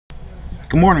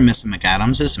Good morning, Mrs.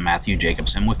 McAdams. This is Matthew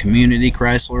Jacobson with Community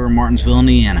Chrysler, Martinsville,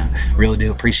 Indiana. Really do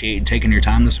appreciate you taking your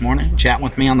time this morning, chatting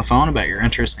with me on the phone about your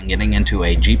interest in getting into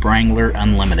a Jeep Wrangler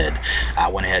Unlimited. I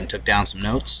went ahead and took down some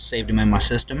notes, saved them in my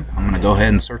system. I'm going to go ahead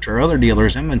and search our other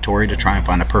dealers' inventory to try and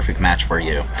find a perfect match for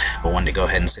you. I wanted to go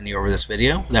ahead and send you over this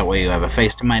video. That way you have a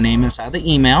face to my name inside the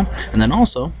email. And then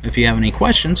also, if you have any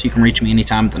questions, you can reach me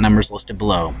anytime at the numbers listed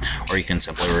below. Or you can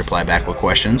simply reply back with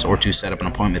questions or to set up an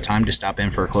appointment time to stop in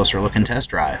for a closer look and test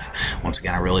drive. Once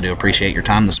again, I really do appreciate your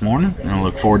time this morning, and I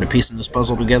look forward to piecing this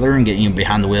puzzle together and getting you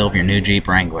behind the wheel of your new Jeep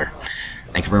Wrangler.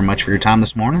 Thank you very much for your time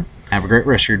this morning. Have a great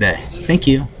rest of your day. Thank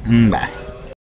you, and bye.